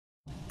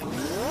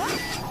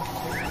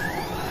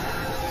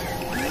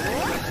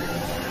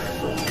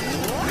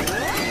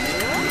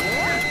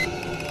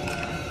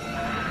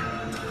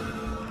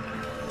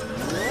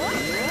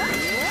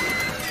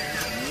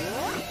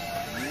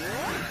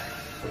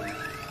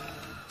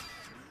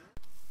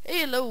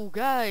Hello,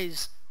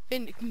 guys.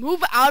 Finn,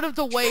 move out of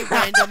the way,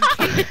 random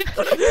kid.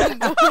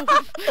 Move.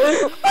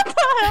 What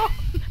the hell?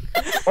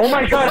 Oh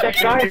my god, that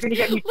guy is gonna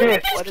get me Look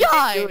at pissed. this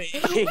guy. What What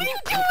is are he you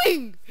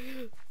doing?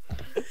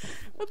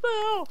 What the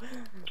hell?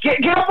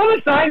 Get up on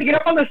the sign, get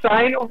up on the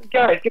sign. Oh,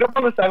 guys, get up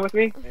on the sign with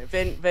me.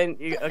 Finn,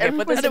 okay,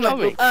 put this in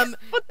Anyway, my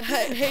book.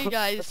 hey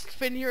guys,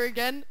 Finn here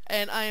again,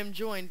 and I am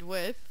joined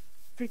with.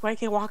 Freak, why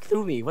can't walk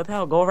through me? What the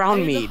hell? Go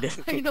around me.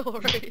 I know,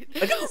 right?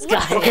 Look at this What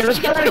guy. Okay, let's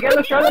try that again,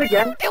 let's try that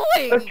again.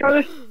 doing? Let's try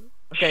this.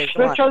 Okay,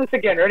 come Let's on. try this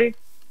again, ready?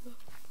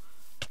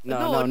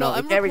 No, No.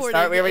 I'm We can't restart.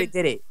 recording We already and-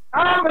 did it.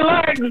 Ah,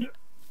 my legs!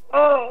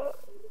 Oh.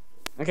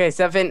 Okay,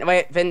 so Finn,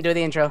 Finn, do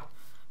the intro.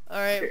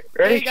 Alright,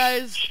 Ready? hey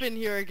guys, Finn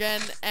here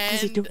again,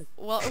 is he and, doing?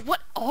 well,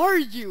 what are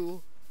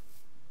you?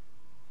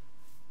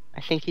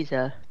 I think he's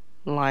a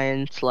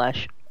lion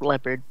slash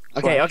leopard.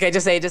 Okay,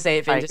 just say it,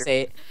 Finn, Tiger. just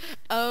say it.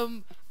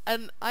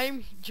 And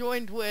I'm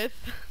joined with,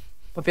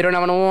 Papiro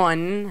number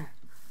 1.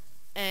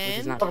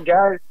 and, not- What's up,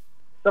 guys?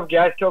 What's up,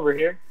 guys? Over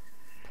here.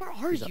 where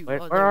are you? Where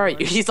Oh, are there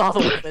you? He's all the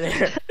way over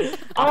there.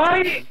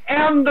 I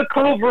am the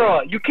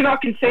Cobra. You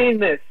cannot contain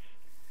this.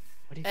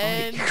 What are you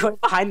And- going? You're going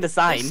behind the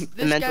sign. This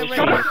guy mental right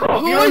state. here.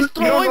 Who You is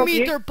don't throwing know me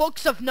me? their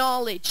books of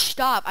knowledge?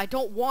 Stop, I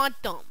don't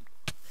want them.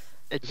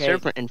 It's Okay.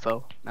 server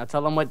info. Now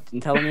tell him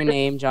your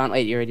name, John.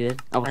 Wait, you already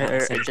did? Oh, I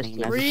said your just name,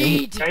 did. that's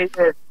Read! Right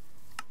here.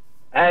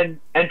 And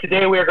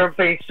today we are going to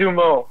play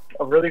Sumo,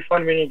 a really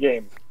fun mini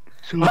game.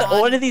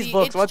 What are these the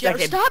books? It's 1 Jer-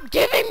 second. Stop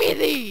giving me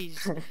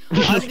these!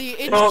 On the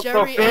It's So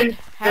Jerry Finn- and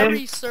Harry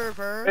Finn-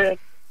 server.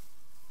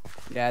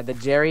 Yeah, the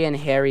Jerry and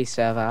Harry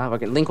server.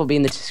 Okay, link will be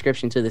in the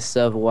description to the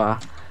server.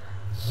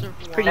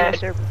 Pretty And- good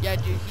server. Yeah,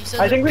 dude, he says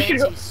I think we fancy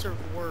should go-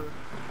 server.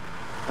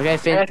 Okay, And I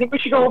Finn. think we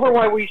should go over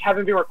why we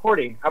haven't been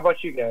recording. How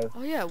about you guys?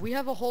 Oh yeah, we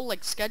have a whole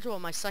like schedule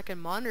on my second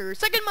monitor.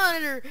 Second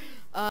monitor.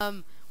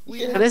 We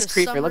Look have at this the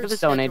creeper, summer look at the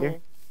donator.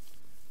 schedule.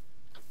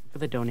 For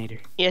the donator.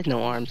 He has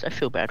no arms. I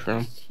feel bad for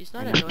him. He's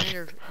not a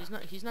donator.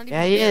 He's not even.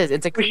 Yeah, he there. is.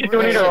 It's a We should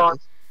creeper. donate our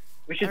arms.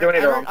 We should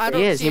donate our arms. I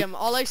don't He is. see He- him.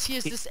 All I see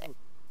is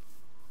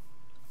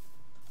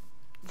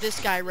this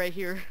guy right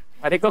here.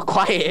 Why'd it go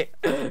quiet?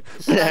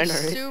 Slash know, right?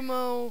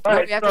 sumo.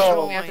 Alright, we have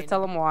to so-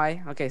 tell him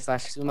why. Okay,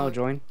 slash sumo Oh.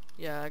 join.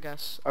 Yeah, I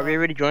guess. Are we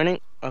already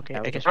joining? Okay, Yeah,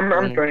 I we guess I'm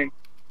we're joining. joining.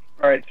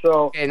 Alright, so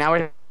Okay, now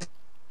we're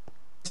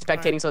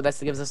spectating, so that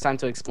gives us time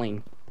to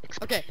explain.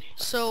 Okay,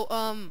 so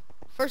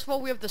first of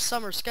all, we have the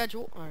summer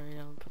schedule. Alright,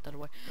 I'll put that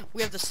away.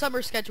 We have the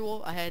summer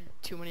schedule. I had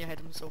too many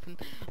items open.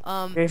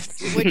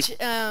 Which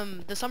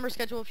the summer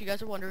schedule, if you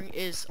guys are wondering,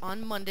 is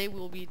on Monday. We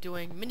will be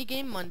doing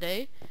minigame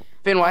Monday.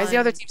 Finn, why is the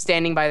other on- team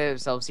standing by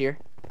themselves here?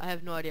 I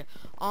have no idea.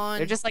 On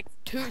They're just like,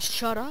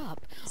 shut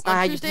up. it's not how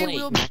On you Tuesday play.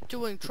 we'll be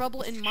doing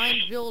Trouble in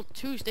Mineville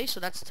Tuesday, so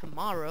that's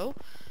tomorrow.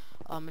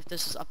 If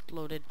this is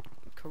uploaded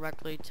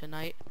correctly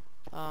tonight.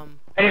 and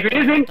if it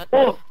isn't, that-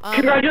 well, um,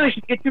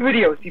 congratulations, get 2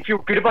 videos. You feel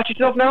good about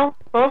yourself now?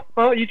 Huh?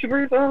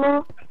 YouTubers? I don't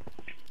know.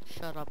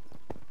 Shut up.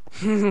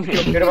 Feel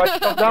good about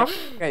yourself now?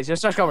 Okay,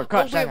 just start over. Oh,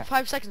 Cut. we shut have up.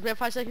 5 seconds. We have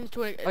 5 seconds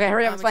to Okay,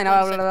 hurry up, explain.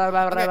 explain seconds.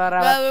 Okay,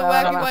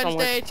 Wacky I'm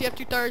Wednesday,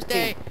 TF2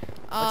 Thursday. team?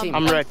 I'm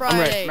on red, I'm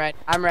red. Friday.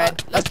 I'm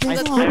red. Let's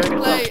Let's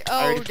play. I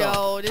Oh already fell.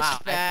 no, this Wow, is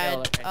I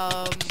bad. failed.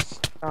 Oh,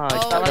 Oh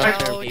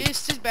fell. no,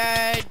 this is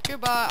bad.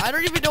 Goodbye. I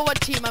don't even know what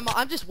team I'm on.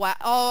 I'm just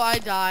Oh, I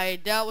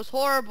died. That was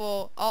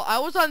horrible. Oh, I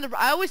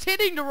was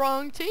hitting the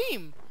wrong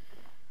team.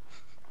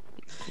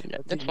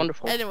 that's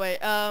wonderful. Anyway,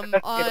 Let's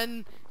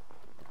get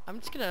I'm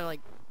just gonna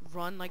like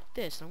run like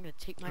this. I'm gonna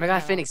take my. Oh my god,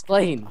 hat Finn, off.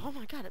 explain. Oh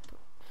my god.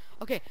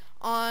 Okay,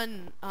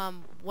 on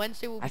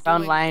Wednesday we'll be I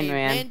found doing Lion a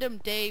Man. random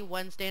day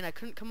Wednesday, and I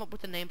couldn't come up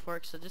with a name for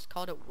it, so I just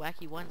called it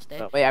Wacky Wednesday.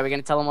 But wait, are we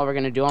gonna tell them what we're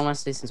gonna do on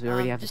Wednesday since we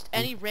already have just the thing?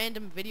 any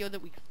random video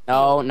that we.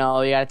 No,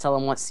 you gotta tell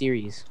them what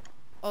series.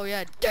 Oh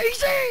yeah,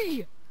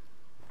 Daisy.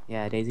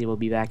 Yeah, Daisy will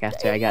be back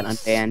after I got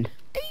unbanned.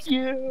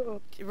 Yeah.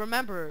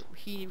 Remember,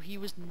 he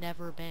was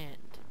never banned.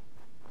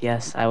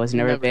 Yes, I was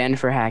never Never. banned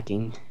for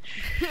hacking.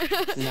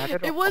 Not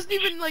at It all. wasn't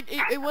even like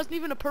it wasn't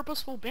even a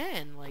purposeful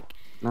ban. Like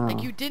No,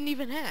 you didn't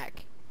even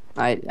hack.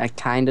 I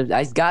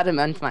got him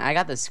I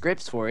got the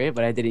scripts for it,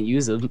 but I didn't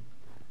use them.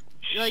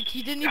 Like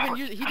he didn't even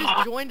use. He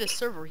just joined a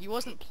server. He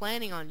wasn't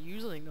planning on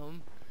using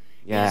them.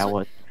 Yeah, I He's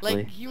was. Like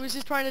actually. he was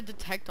just trying to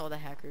detect all the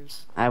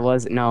hackers. I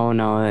was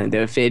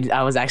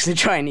I was actually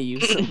trying to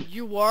use them.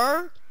 You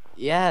were.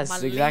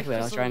 Yes, exactly. I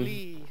was trying.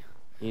 Maliciously.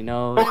 You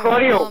know. Oh,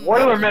 Claudio,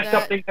 what other after messed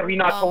up that, things have you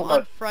not told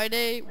on us?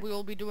 Friday we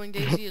will be doing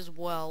Daisy as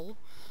well.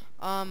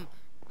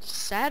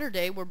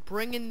 Saturday we're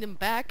bringing them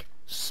back.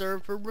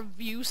 Server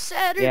review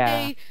Saturday.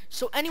 Yeah.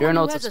 So you're anyone an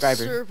who old has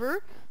subscriber. a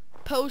server,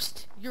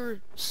 post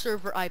your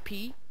server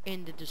IP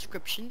in the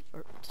description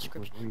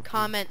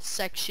comment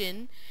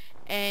section,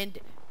 and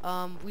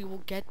we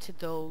will get to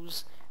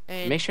those.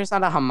 And Make sure it's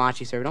not a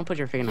Hamachi server. Don't put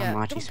your freaking yeah,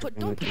 Hamachi don't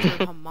server. put your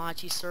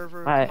Hamachi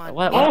server. Why- Come on.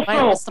 what-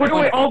 Also, what's the put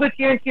away point? all the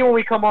TNT when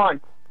we come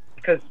on.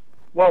 Because,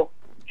 well,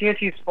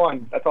 TNT is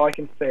fun. That's all I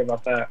can say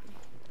about that.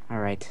 All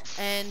right.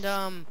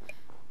 And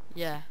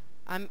yeah,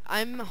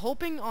 I'm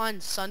hoping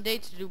on Sunday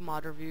to do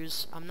mod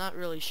reviews. I'm not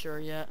really sure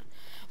yet.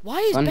 Why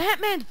is Sun-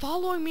 Batman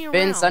following me around?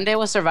 Finn, Sunday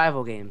was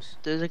survival games.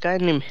 There's a guy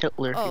named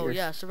Hitler Oh here.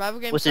 yeah, survival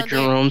game With a Sunday.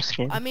 Jerome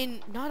skin. I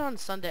mean, not on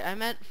Sunday. I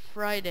meant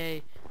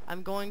Friday.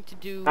 I'm going to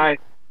do. Nice.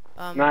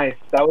 Nice.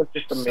 That was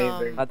just I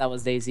amazing. thought that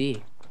was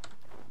DayZ.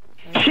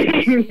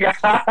 Okay,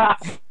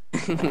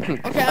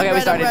 Okay,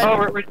 we started.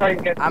 Oh, we're starting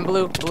again. I'm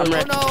blue. Oh Blue.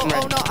 no,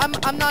 oh no,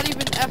 I'm not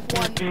even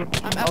F1. I'm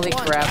F1. Holy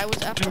crap. I was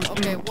F1.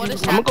 Okay, what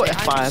is I'm gonna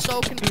happening? go I'm F5. so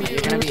You're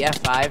confused. gonna be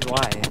F5?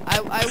 Why?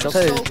 I was So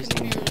so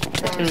confusing.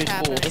 confused. What gonna is be cool.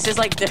 happening? This is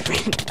like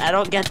different. I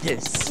don't get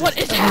this. What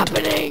is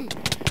happening?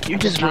 You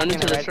just Not run gonna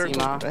into the red team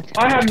circle. off.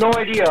 I have no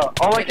idea.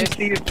 All I can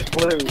see is just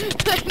blue.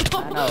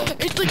 I know. know.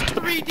 It's like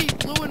 3D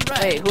blue and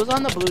red. Wait, who's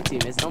on the blue team?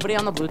 Is nobody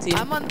on the blue team?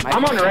 I'm on- My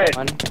I'm on team red.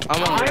 won.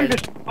 I'm on I'm red.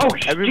 just. Oh,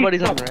 Everybody's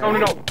cheat. on red. No,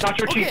 not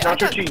your cheat. Okay,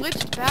 Not your I got cheat.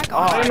 glitched back Oh,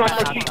 on. I I'm got not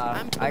so knocked cheap.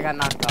 off. I got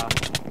knocked off.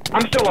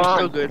 I'm still I'm on.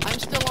 still good. I'm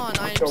still on.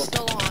 I am Still.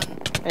 still on.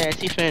 Hey, I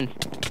see Finn.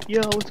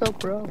 Yo, what's up,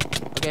 bro?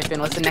 Okay, Finn,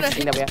 what's the I'm just next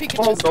thing that we have? gonna hit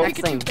What's the Pikachu,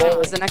 next thing? Pikachu.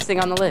 What's the next thing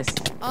on the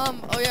list?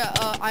 Oh yeah,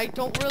 I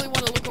don't really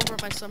want to look over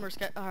at my summer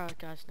schedule. Oh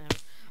gosh, now.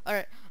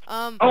 Alright,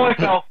 Oh, I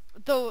fell.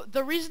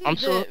 the reason I'm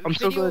so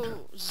good.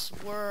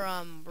 videos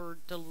were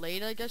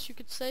delayed, I guess you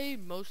could say,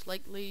 most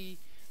likely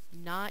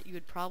not. You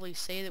would probably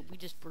say that we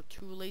just were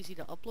too lazy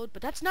to upload,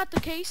 but that's not the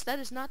case. That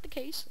is not the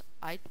case.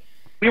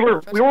 We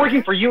were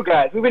working for you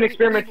guys. We've been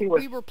experimenting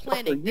we with. were stuff for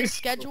planning you. this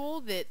schedule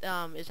that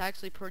is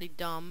actually pretty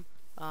dumb,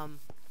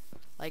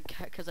 like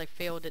because I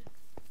failed at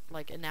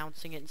like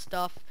announcing it and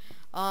stuff.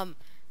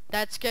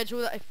 That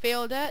schedule that I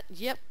failed at,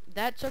 yep,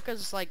 that took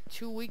us like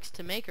 2 weeks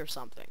to make or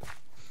something.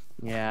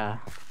 Yeah.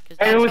 'Cause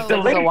And it that's was how- It takes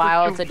delayed a for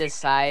while 2 to weeks.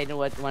 decide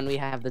when we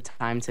have the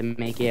time to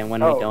make it and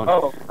when Oh, we don't.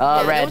 oh. Yeah,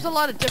 there Red. was a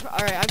lot of different.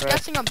 All right, I'm Red.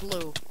 guessing I'm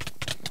blue.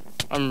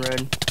 I'm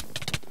red.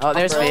 Oh,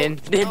 there's No, Finn.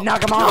 no,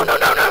 Knock him no, off. no,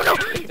 no, no, no,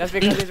 That's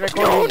because he's no,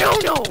 recording. no,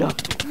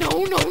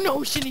 no,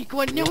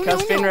 Shaniqua, no, Because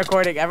no, Finn no,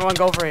 recording. Everyone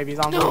go for him. He's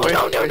on no, blue.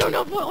 no, no, no,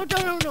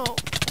 no, no.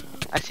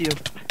 I see him.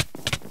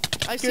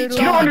 I see You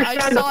John. don't I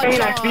understand the saw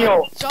pain I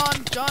feel.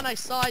 John, I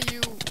saw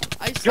you.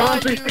 I saw John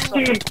you.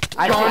 316.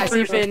 I John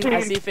see Finn. 316.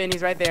 I see Finn.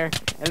 He's right there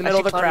in the middle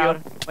of the see Claudio.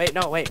 crowd. Wait,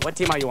 no, wait. What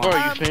team are you Where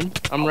on? are you, Finn?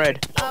 I'm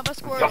red. I'm a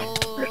squirrel.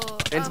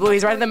 Finn's I'm blue, a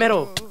he's right in the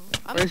middle. squirrel.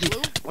 I'm Where is he?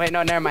 blue. Wait,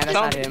 no, never mind. That's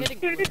not him. Hitting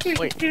blue.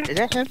 Wait, is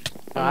that him?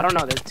 No, I don't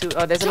know. There's two.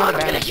 Oh, there's John, another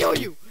I'm gonna guy. kill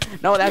you.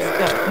 No, that's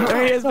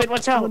there he is. Finn,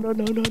 watch out. No.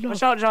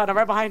 Watch out, John. I'm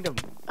right behind him.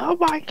 Oh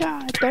my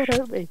god, don't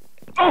hurt me.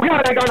 Oh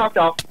god, I got knocked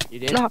off. You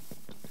did? No.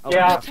 Oh,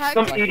 Yeah. The tactic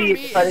some for idiot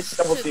me decided is to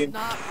double to team.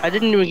 not- I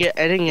didn't even get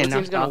Blue team's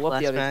knocked gonna off whoop the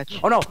last other. match.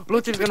 Oh no,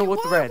 blue team's gonna whoop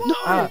the red. No,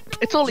 Ah.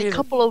 It's only a Jesus.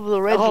 couple of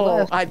the reds Oh,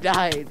 left. I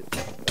died.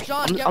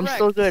 John, get I'm wrecked.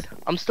 still good.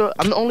 I'm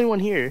the only one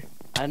here.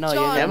 I know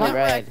John, you're am in I the get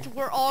red. wrecked.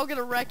 We're all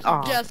gonna wreck you.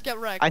 Aw. Yes, get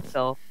wrecked. I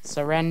fell.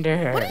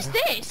 Surrender. What is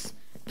this?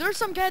 There's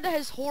some guy that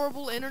has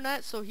horrible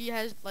internet, so he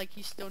has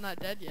he's still not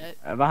dead yet.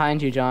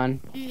 Behind you,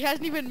 John. He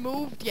hasn't even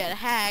moved yet.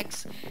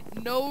 Hacks.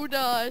 No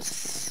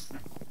dust.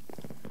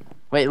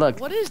 Wait, look.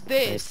 What is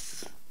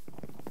this?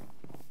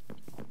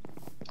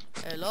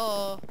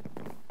 Hello.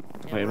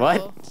 Wait, Hello?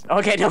 what?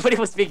 Okay, nobody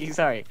was speaking.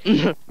 Sorry.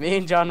 Me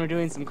and John were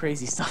doing some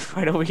crazy stuff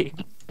right away.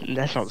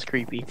 That sounds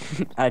creepy.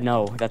 I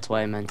know. That's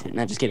why I meant it.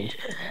 Not just kidding.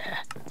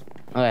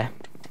 Okay.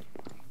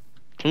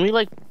 Can we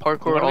like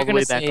parkour What are we all the gonna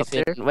way back say, up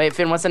Finn? there? Wait,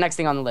 Finn. What's the next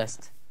thing on the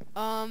list?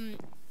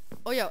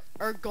 Oh yeah,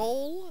 our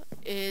goal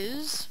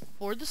is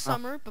for the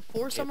summer,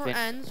 before summer Finn.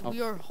 ends,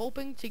 we are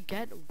hoping to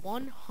get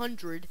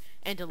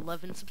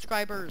 111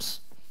 subscribers.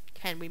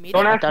 Can we meet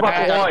Don't it? ask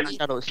about the one. I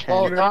thought it was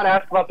 10. Do not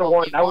ask about the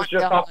one. That was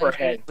just off our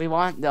head. We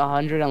want the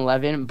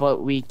 111,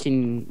 but we're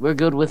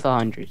good with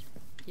 100.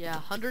 Yeah,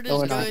 100 So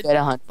is we're not good, at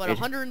 100. but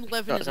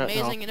 111 is No.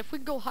 amazing, and if we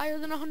can go higher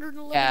than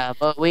 111, Yeah,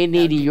 but we need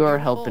That'd be your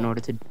beautiful. help in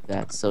order to do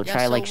that. So yeah,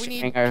 try so like we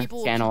sharing need our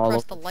people channel to all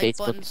press over the like Facebook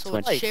button and so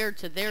Twitch. it's shared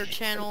to their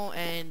channel,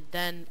 and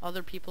then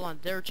other people on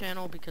their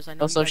channel, because I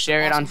know Also you guys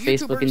share are it on awesome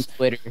Facebook YouTubers. and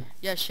Twitter.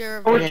 Yeah,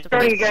 share Oh, it we're to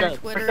starting Facebook again. and We're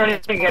Twitter, starting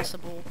that's again.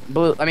 possible.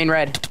 Blue, I mean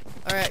red.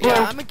 Alright, Blue.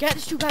 yeah, I'm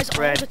against you guys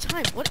all Red. the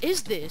time. What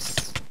is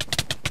this?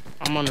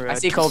 I'm on red. I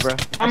see Cobra.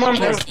 I'm on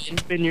blue. There's Finn.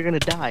 Finn, you're gonna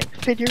die.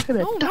 Finn, you're gonna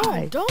No, no,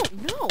 die.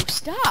 no,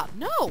 stop,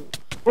 no.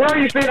 Where are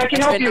you, Finn? I can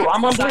There's help Finn you.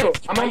 I'm on outside. blue.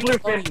 I'm on blue,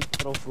 Finn.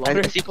 Little I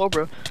floater. see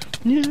Cobra.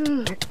 Yeah.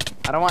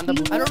 I don't want the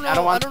blue. I don't know, I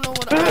don't want.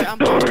 what, alright, I'm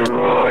blue.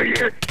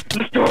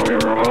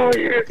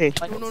 Okay,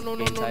 No,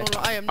 no,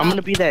 I am not. I'm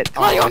gonna be that.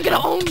 Claudio, I'm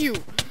gonna own you!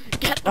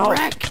 Get No.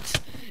 wrecked!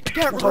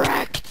 Get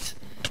wrecked!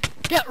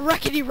 Get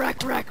wreckety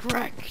wrecked!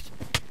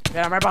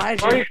 Yeah, I'm right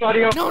behind Where are you. you,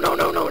 Claudio? No.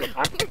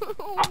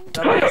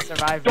 Somebody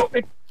survived.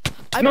 Don't-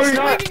 I'm No, you're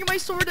not. swinging my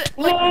sword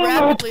No.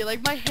 rapidly,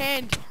 like my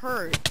hand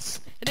hurts.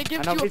 And it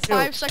gives I know, you me a too.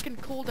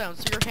 5-second cooldown,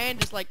 so your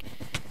hand is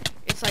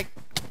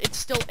it's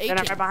still aching. Then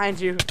I'm right behind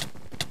you.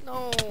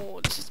 No,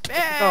 this is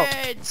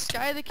bad.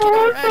 Sky the Kid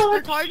RS,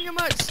 they're talking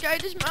about Sky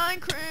this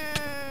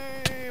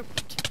Minecraft.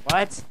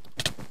 What?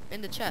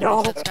 In the chat,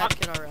 No. it said Sky the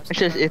Kid RS. It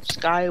says if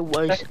Sky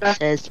was That's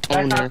says That's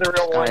owner. not the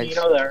real one. You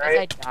know that, Because I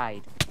right?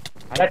 died.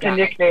 I That's a died.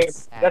 nickname.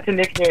 Sad. That's a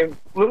nickname.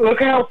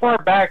 Look at how far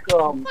back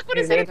Look what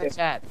he it said in made the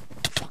chat.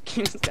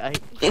 Fucking Sky.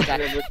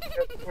 Sky.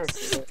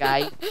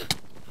 Sky.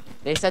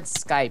 They said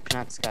Skype,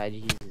 not Sky.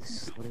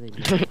 Jesus. What are they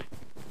doing?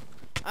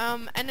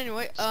 And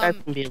anyway,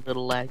 Skype can be a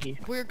little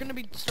laggy. we're gonna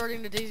be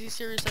starting the Daisy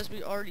series as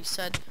we already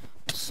said.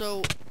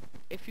 So,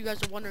 if you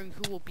guys are wondering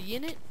who will be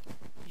in it,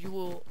 you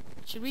will.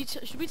 Should we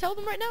tell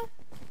them right now?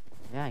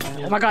 Yeah.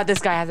 Oh my God, this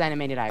guy has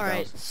animated eyebrows. All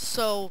right.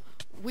 So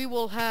we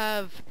will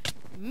have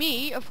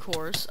me, of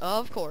course.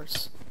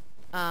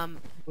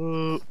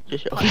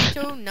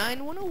 Paquito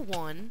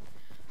 9101.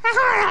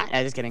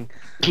 Yeah, just kidding.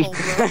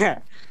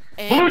 Cobra, Blue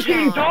and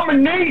team John.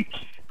 dominates!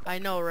 I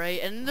know,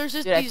 right? And there's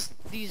just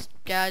Dude, these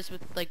guys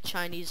with like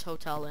Chinese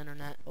hotel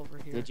internet over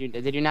here.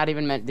 Did you not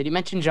even did you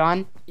mention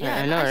John? Yeah,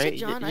 I know, I right? said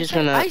John. You're I just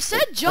said, gonna- I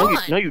said John.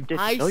 No, you didn't.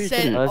 I No, you said.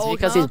 didn't. Oh, it's Oh,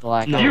 because no. he's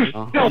black. No. You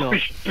Oh.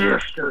 selfish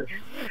bastard!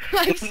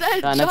 I said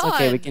John, John. that's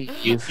okay. We can.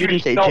 You didn't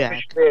say Selfish Jack.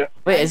 bastard.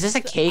 Wait, is this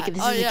a cake? This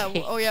Oh is yeah. a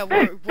cake. Oh yeah.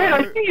 Hey, We're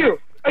I see you!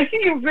 I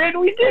see you, Vin!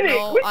 We did it!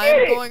 no, We I'm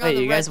did it! going on Wait,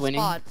 the you red guys winning?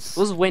 spots.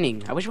 Who's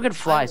winning? I wish we could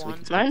fly so we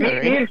won. could. I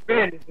know, Me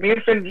right?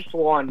 and Finn just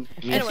won.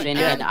 Me Anyway, Finn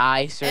and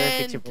I, sir,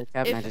 fix your And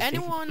vocab. if Not just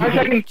anyone I on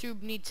second-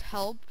 YouTube needs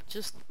help,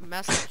 just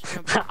message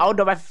oh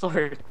no, my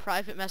floor.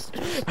 private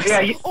messages.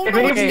 Yeah, Oh if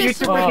no, any of it's you this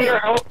YouTubers one. need our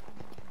help,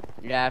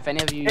 Yeah, if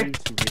any of you If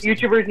YouTubers.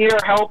 YouTubers need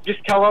our help,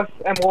 just tell us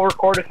and we'll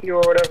record a few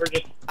or whatever.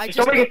 I Just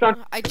just don't make it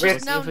sound I weird.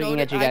 just now See if we can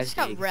noted get you I guys just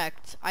got big.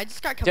 wrecked. I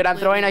just got Dude, I'm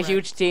throwing a completely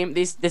huge team.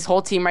 This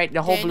whole team right,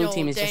 the whole blue Daniel,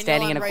 team is just Daniel,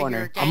 standing in a I'm right corner.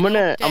 here. I'm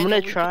gonna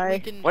Daniel, try. we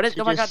can, What is?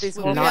 to Oh my God, just these.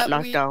 we- not we-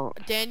 knocked we- out.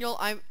 Daniel,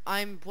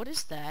 I'm. What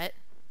is that?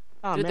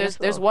 Oh, Dude, man,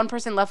 there's so- one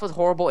person left with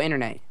horrible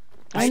internet.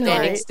 I know,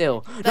 Standing right?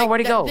 still. Like, No,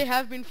 where'd he go? They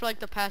have been for like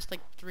the past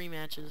like 3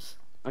 matches.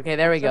 Okay,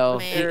 there we go.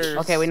 Man.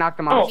 Okay, we knocked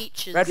him Oh. off.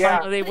 Peaches. Red Yeah.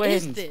 finally What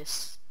is wins.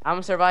 this? I'm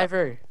a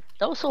survivor.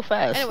 That was so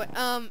fast. Anyway,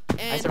 and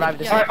I survived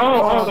this. yeah,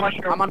 Alright, the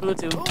mushroom. I'm on blue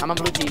too. I'm on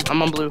blue team.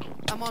 I'm on blue.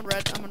 I'm on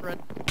red.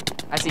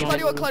 I see him.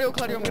 Claudio, I'm gonna Blue,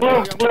 kill you. I'm blue,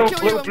 gonna kill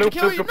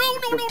blue, you. blue, No,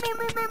 no, blue. no, no,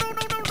 no, no, no,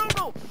 no, no,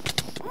 no,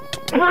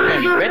 no.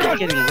 Man, Red is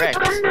getting wrecked.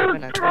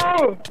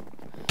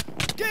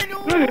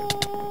 Daniel.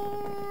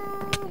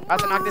 About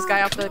to knock this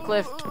guy off the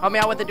cliff. Help me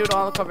out with the dude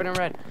all covered in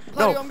red.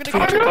 Claudio, No. I'm gonna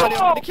kill you. Claudio,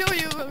 I'm gonna kill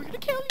you. I'm gonna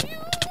kill you.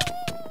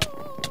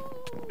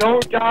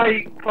 Don't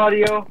die,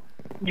 Claudio.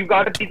 You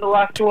gotta be the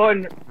last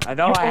one. I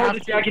know You I are have the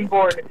to.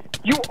 Dragonborn.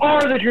 You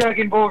are the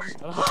Dragonborn.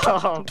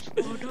 Oh,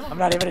 I'm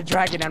not even a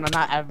dragon and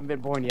I haven't been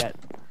born yet.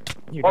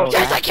 You Oh, know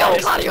Yes, that. I killed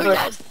Claudio.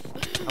 Yes.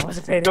 I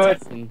wasn't paying Good.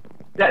 attention.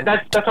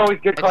 That's always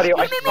good, Claudio.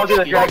 I No, told you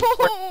the Dragonborn.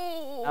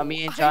 no. Now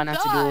me and John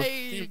have to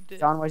died. do.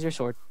 John, where's your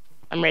sword?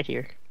 I'm right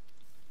here.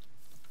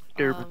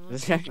 Derp.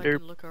 Let's see if I can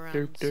Derp, look around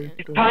derp, and see derp,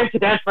 it. derp. Time to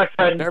dance, my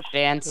friend. Derp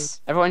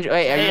dance. Everyone, wait, are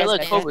Hey, you look,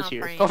 guys? Cobra's Not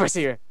here. praying. Cobra's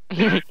here.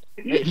 Wait,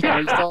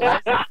 are you still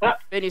alive?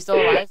 Ben, you still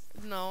alive?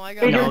 No, I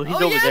got No, he's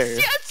oh, over yes, there.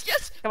 yes.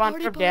 Come on,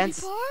 Party, derp party, dance.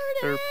 party.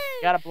 Derp.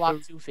 You gotta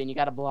block too, Finn. You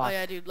gotta Oh block.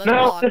 yeah, dude. Let's No,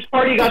 block. this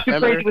party got too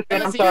Remember? crazy with Finn.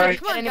 I'm Let's see, sorry.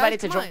 Come on, anybody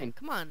guys, to come on, join.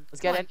 Come on.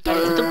 Let's come get on.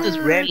 anybody What's up this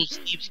random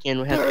Steve skin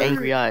with have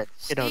angry eyes?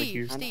 Get out of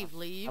here. Steve,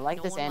 leave. I like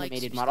No this one likes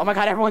animated you, mod. Oh my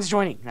God, everyone's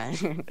joining.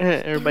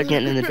 Everybody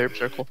getting in the derp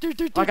circle. Steve.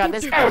 Oh my God,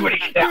 this guy. Everybody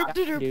get down.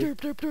 Everybody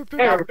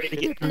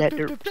Get in that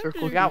derp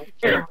circle. We got.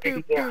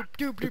 Everybody get down.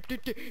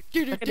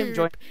 Look at him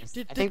join us.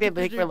 I think they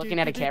think we're looking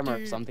at a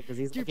camera or something because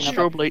he's looking up.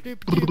 Strobe light.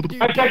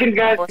 5 seconds,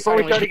 guys, Oh, before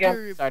we sorry, start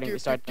again. Starting, we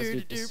start. Let's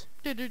do this.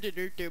 Alright,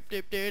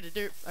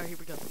 here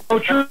we go. Oh,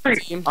 tree.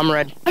 Team. I'm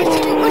red. I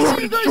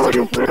see you guys. Have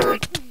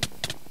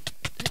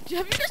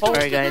you guys Alright, noticed that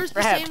guys, there's the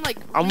perhaps. same, like,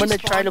 I'm gonna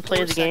try respawn to play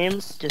 4 the game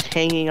seconds? just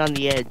hanging on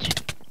the edge.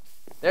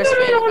 There's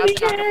Finn. About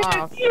to knock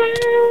him off.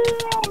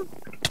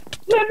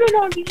 Living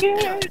on the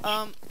edge.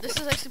 This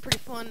is actually pretty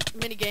fun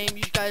mini game.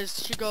 You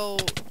guys should go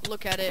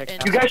look at it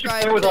and You guys should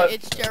subscribe play with to us.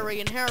 It's Jerry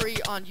and Harry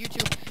on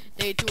YouTube.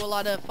 They do a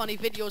lot of funny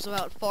videos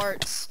about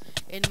farts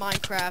in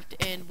Minecraft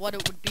and what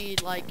it would be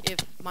like if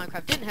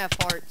Minecraft didn't have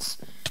farts.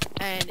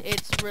 And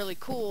it's really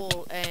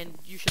cool, and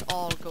you should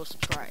all go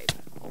subscribe.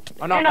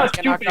 Oh no, You're I'm not about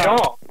to get knocked stupid at off.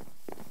 all.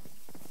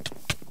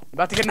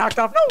 About to get knocked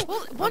off. No.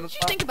 Well, what did you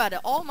think about it?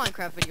 All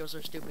Minecraft videos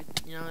are stupid.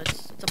 You know,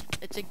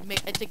 it's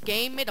a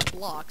game made of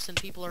blocks, and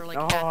people are like,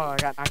 Oh, happy. I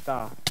got knocked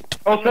off.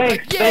 Oh,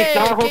 thanks. Thanks.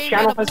 Now our whole game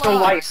channel made of has no life.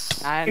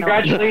 blocks. I know.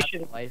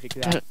 Congratulations. Life,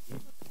 exactly.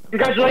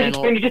 Congratulations,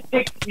 Channel.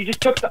 Finn. You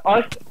just took the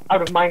us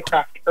out of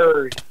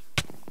Minecraft.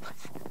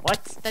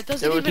 What? That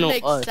doesn't There was even no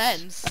make us.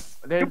 sense.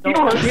 There's You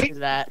no heard way me. to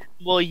that.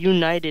 Well,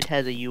 United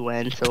has a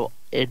UN, so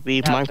it'd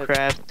be Yeah, but-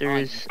 Minecraft.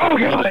 There's. Oh,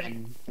 God.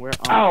 And we're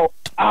on. Ow.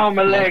 Ow,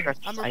 my leg. Minecraft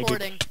I'm Society.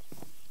 recording.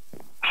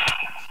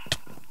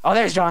 Oh,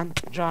 there's John.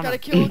 John. Gotta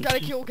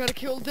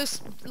kill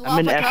this I'm lava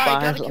in guy. F5.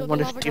 Gotta I kill the want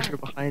to lava see if guy. you're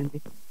behind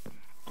me.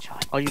 John.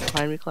 Are you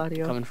behind me,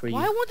 Claudio? Coming for you.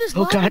 Why won't this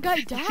Oh, lava God.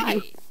 guy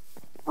die?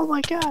 Oh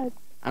my god.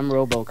 I'm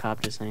RoboCop,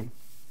 just saying.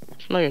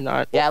 No, you're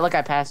not. Yeah, look,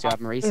 I passed you.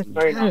 I'm racing.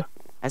 Sorry, no.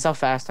 That's how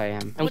fast I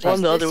am. I'm What going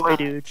is the other this? way,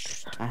 dude.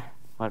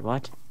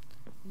 What?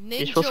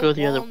 Ninja supposed to go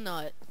the other-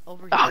 Walnut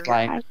over Oh, here.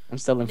 Fine. I'm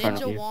still in front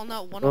of Ninja you.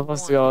 Walnut We're 101.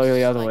 supposed to go the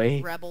He's other like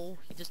way. Rebel.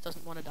 He just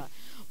doesn't want to die.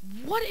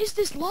 What is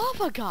this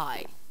lava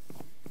guy?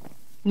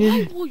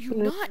 Why will you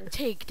not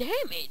take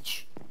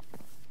damage?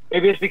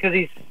 Maybe it's because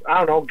he's, I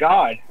don't know,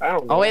 God. I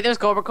don't know. Oh wait, there's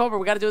Cobra.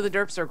 We gotta do the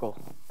derp circle.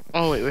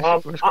 Oh wait, where's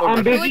I'm I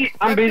feel busy. like-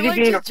 I'm I feel busy like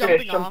being a just jumping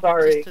fish. I'm off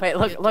sorry. just to Wait,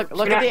 look get look the-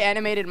 look at the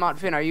animated mod.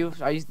 Finn, are you?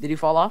 Did you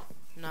fall off?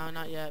 No,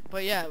 not yet.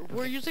 But yeah,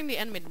 we're using the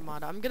animated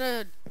mod. I'm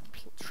gonna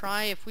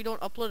try, if we don't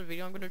upload a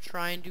video, I'm gonna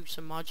try and do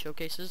some mod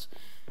showcases.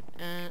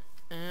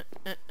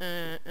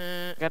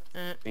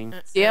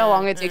 See how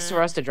long it takes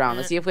for us to drown.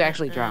 Let's see if we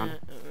actually drown.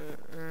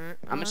 I'm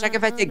gonna check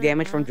if I take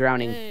damage from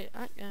drowning.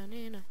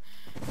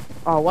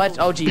 Oh, what?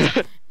 Oh,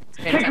 jeez.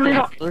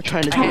 They're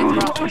trying to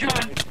Oh,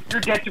 John,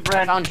 you're dead to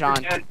Brand. Found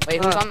John. You're dead.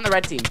 Wait, who's on the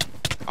red team?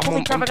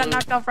 Holy crap, I got blue.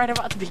 knocked off right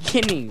about the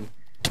beginning.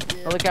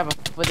 Holy crap,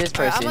 with this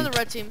Alright, person. I'm on the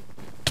red team.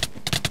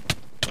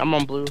 I'm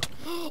on blue.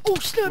 Oh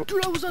snap,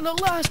 dude, I was on the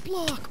last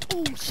block.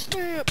 Oh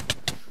snap.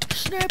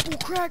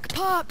 Snapple crack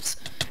pops.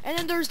 And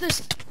then there's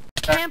this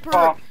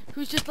camper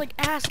who's just like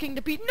asking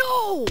to be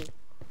no.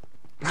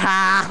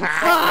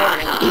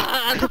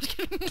 I'm just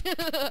kidding.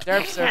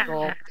 Derp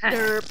circle. I'm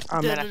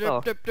at FL.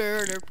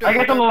 I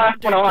guess I'm the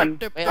last one on.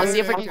 Wait, let's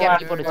see if we can get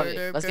people to do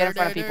it. Let's get in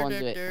front of people and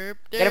do it.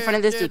 Get in front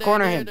of this dude.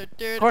 Corner him.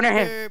 Corner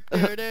him.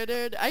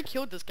 I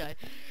killed this guy.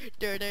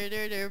 Who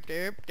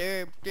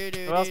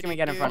else can we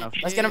get in front of?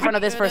 Let's get in front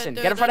of this person.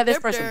 Get in front of this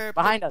person.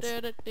 Behind us.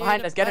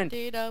 Behind us. Get in.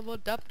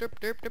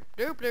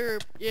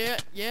 Yeah,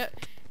 yeah.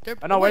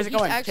 Oh no, where's it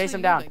going? Chase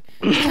him down.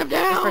 This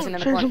person in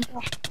the corner.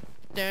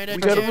 We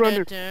got a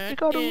runner. We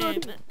got a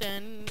runner.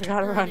 We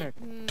got a runner.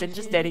 Been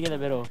just standing in the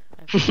middle.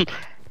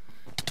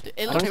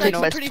 It looks even know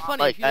like what pretty it's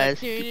funny like,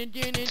 if you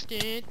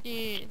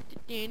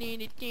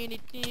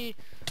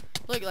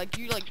like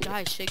you like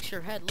guy shakes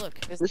your head. Look.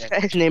 This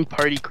guy's named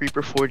Party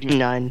Creeper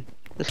 49.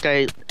 This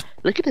guy,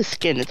 look at his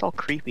skin. It's all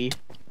creepy.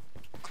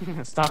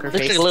 Stalker Looks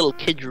face. like a little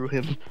kid drew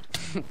him.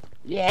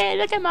 Yeah,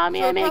 look at mommy.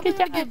 So I I'm make probably it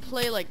gonna time.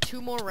 play like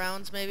 2 more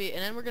rounds maybe,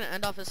 and then we're gonna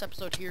end off this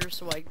episode here,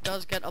 so it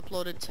does get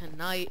uploaded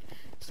tonight,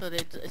 so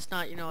that it's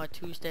not, you know, a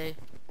Tuesday.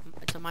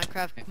 It's a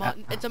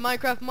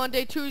Minecraft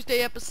Monday Tuesday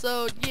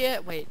episode. Yeah,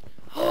 wait.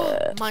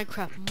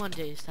 Minecraft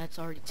Mondays. That's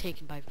already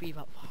taken by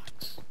Viva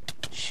Fox.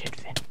 Shit,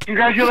 Finn.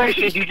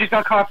 Congratulations, you just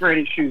got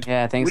copyrighted shoes.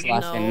 Yeah, thanks a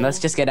lot, No. Finn. Let's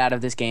just get out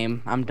of this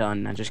game. I'm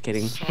done. I'm just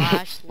kidding.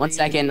 Slash 1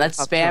 second. Let's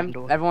Up spam.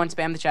 front. Everyone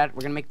spam the chat.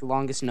 We're gonna make the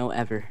longest no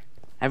ever.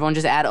 Everyone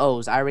just add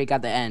O's. I already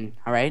got the N.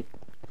 All right.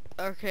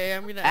 Okay,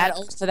 I'm gonna Add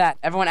O's to that.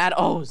 Everyone add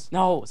O's.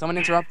 No, someone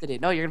interrupted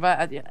it. No, you're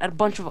gonna add a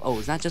bunch of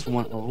O's, not just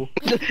one O.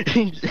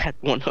 He just had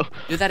one O.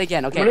 Do that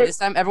again. Okay, this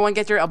time everyone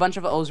get a bunch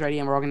of O's ready,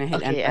 and we're all gonna hit.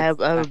 Okay,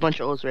 enter. I have a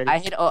bunch of O's ready. I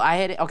hit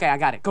it. Okay, I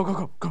got it. Go, go,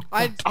 go, go.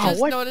 I go. just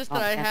what? noticed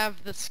that I Okay.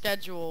 have the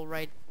schedule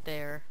right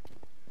there.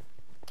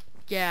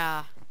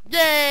 Yeah.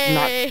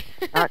 Yay!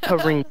 Not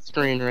covering the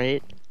screen,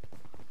 right?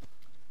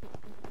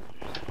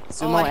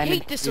 Sumo I ended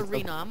hate this with the-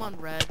 arena. I'm on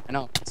red. I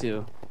know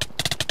too.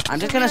 I'm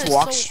This just gonna arena is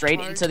walk so straight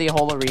hard. into the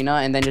whole arena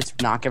and then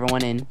just knock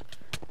everyone in.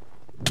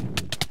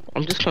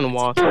 I'm just gonna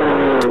walk.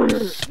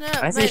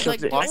 Snap, I see,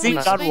 man, I see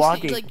don't John space it,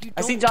 walking. like, you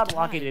I see don't John die.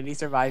 walking and he's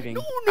surviving.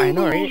 No, I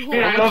know, right? Yeah,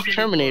 I I'm love a you.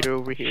 Terminator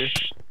over here.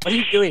 What are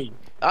you doing?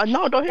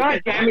 No, don't hit God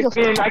me. damn it,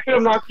 Finn, I could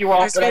have knocked you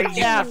off. but I-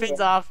 Yeah, Finn's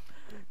off.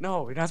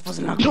 No, we're not supposed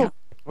to knock him No, off.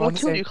 We're on I'll the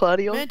kill same- you,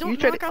 Claudio. Man, don't You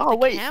tried knock to. off Oh the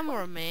wait.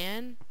 camera,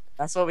 man.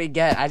 That's what we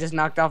get. I just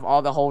knocked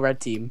off the whole red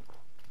team.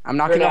 I'm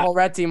knocking Good the up. whole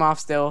red team off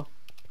still.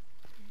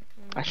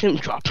 I see him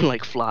dropping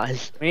like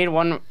flies. We need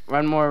one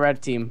more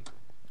red team.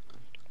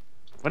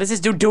 What is this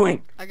dude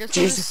doing? I guess I'll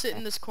Jesus. just sit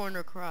in this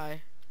corner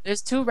cry.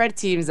 There's 2 red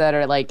teams that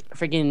are like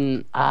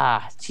freaking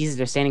Jesus,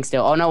 they're standing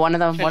still. Oh no, one of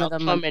them. I'll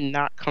come and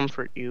not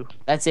comfort you.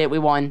 That's it. We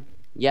won.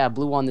 Yeah,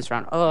 blue won this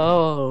round.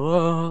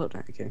 Oh,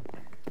 okay.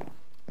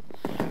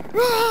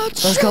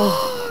 Let's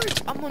go.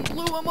 I'm on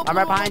blue. I'm on blue. I'm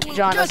right behind you,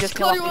 John. Yes, Let's just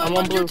kill Claudio, off- I'm I'm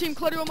on on your blue. team.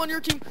 Claudio, I'm on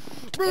your team.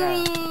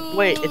 Yeah.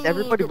 Wait, is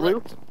everybody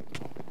blue? Correct.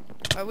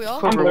 Are we all?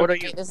 Cobra, what are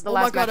you? Wait, this is the Oh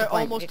my last god, match I we're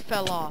playing. almost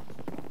fell off.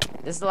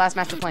 This is the last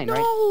match we're playing, right?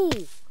 No!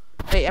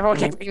 Wait, everyone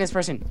keep picking this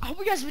person. I hope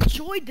you guys have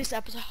enjoyed this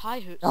episode. Hi,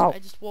 Hoots. No. I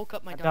just woke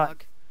up my I'm done.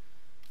 dog.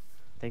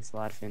 Thanks a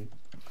lot, Finn.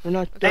 We're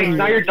not Thanks, done.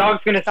 now your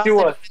dog's gonna sue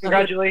us. Hey,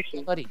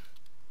 Congratulations. buddy.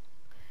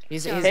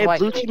 He's Hey, white.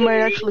 blue team might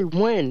actually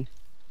win.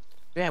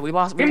 Yeah, we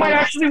lost. We might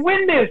actually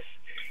win this.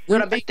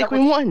 Dude, I think we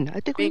won. I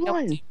think we big double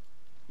won. team.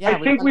 Yeah, I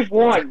think we've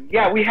won.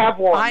 Yeah, we have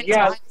won. Behind us, Yeah,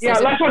 behind us, yeah, is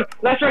it- last one.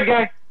 Last right,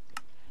 guy.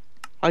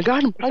 I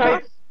got him. I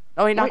got him.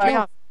 Oh, he knocked Wait, me no.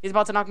 off. He's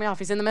about to knock me off.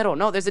 He's in the middle.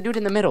 No, there's a dude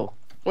in the middle.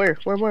 Where?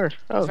 Oh, He's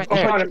right I'm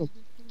there. punching him.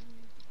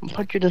 I'm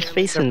punching his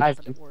face in. Survive.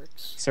 It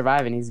works.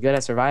 Surviving. He's good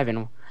at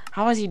surviving.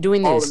 How is he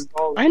doing Ballin', this?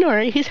 ballin'. I know,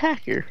 right? He's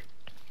hacker.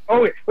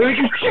 Oh wait, we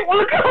can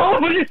look at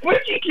all of this.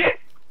 What you get?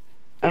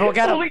 Everyone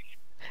got him. Holy-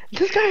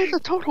 This guy is a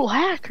total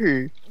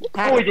hacker.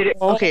 Oh, we did it.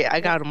 Okay, I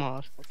got him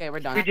off. Okay, we're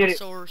We done. did it.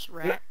 Source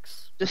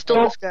Rex. Just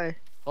stole this guy.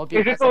 Hope you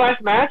Is this guys the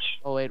last match?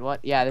 Oh wait, what?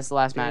 Yeah, this is the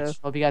last match. Yeah.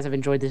 Hope you guys have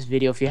enjoyed this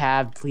video. If you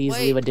have, please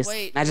leave a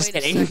Wait, Nah, just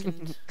wait a kidding.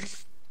 second.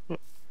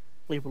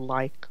 Leave a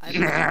like. I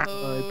don't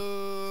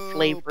know.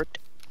 Favorite.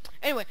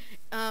 Anyway,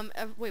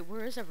 wait,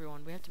 where is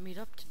everyone? We have to meet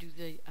up to do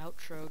the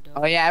outro.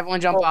 Oh yeah,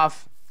 everyone jump Oh.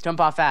 off. Jump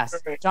off fast.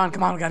 Perfect. John,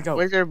 come on, we gotta go.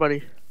 Where's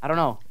everybody? I don't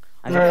know.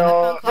 I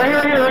No. think-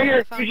 Right here, right here.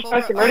 I found You just Cobra.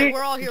 press it. Ready? Oh,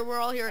 we're all here. We're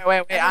all here.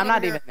 Wait, Everyone I'm not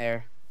over even here.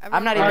 there. Everyone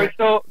I'm not over even-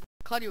 here. Alright,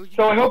 Claudio,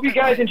 so I hope you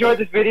guys enjoyed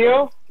this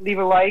video. Leave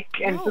a like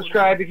and No,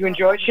 subscribe if you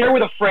enjoyed. Share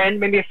with a friend,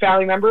 maybe a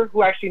family member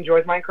who actually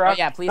enjoys Minecraft. Oh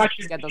yeah, please Not just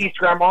your get those. deceased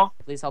grandma.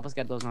 Please help us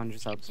get those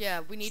 100 subs.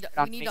 Yeah, we need. Share it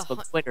on We need Facebook,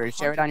 100 Twitter.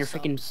 Share it on your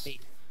freaking subs. face.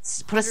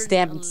 Put a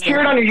stamp. Share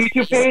it on your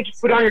YouTube page.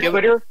 Put it on your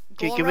Twitter.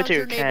 Go Give it around to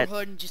your your cat.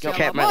 neighborhood and just Your yell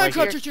cat out, might like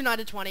Minecraft it.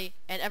 United 20,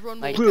 and everyone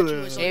will Like, look at you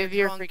as though if you're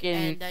you're drunk, freaking-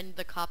 and then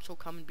the cops will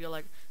come and be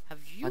like, have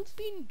you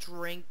been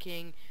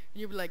drinking?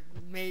 And you'll be like,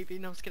 maybe.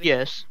 No, I'm just kidding.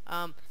 Yes.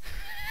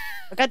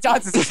 Look at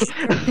Johnson's.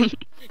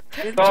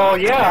 Oh,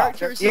 yeah.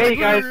 Character is Yeah, like, you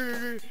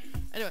guys.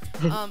 Anyway,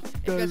 if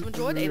you guys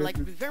enjoyed, a like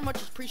would be very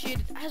much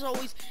appreciated, as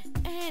always,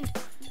 and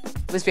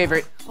His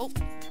favorite. hope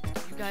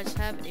you guys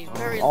have a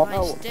very Oh, nice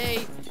no.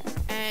 day,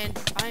 and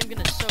I'm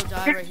gonna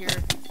die right here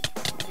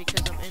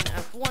because I'm in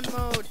F1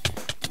 mode,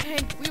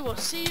 and we will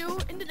see you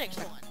in the next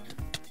one.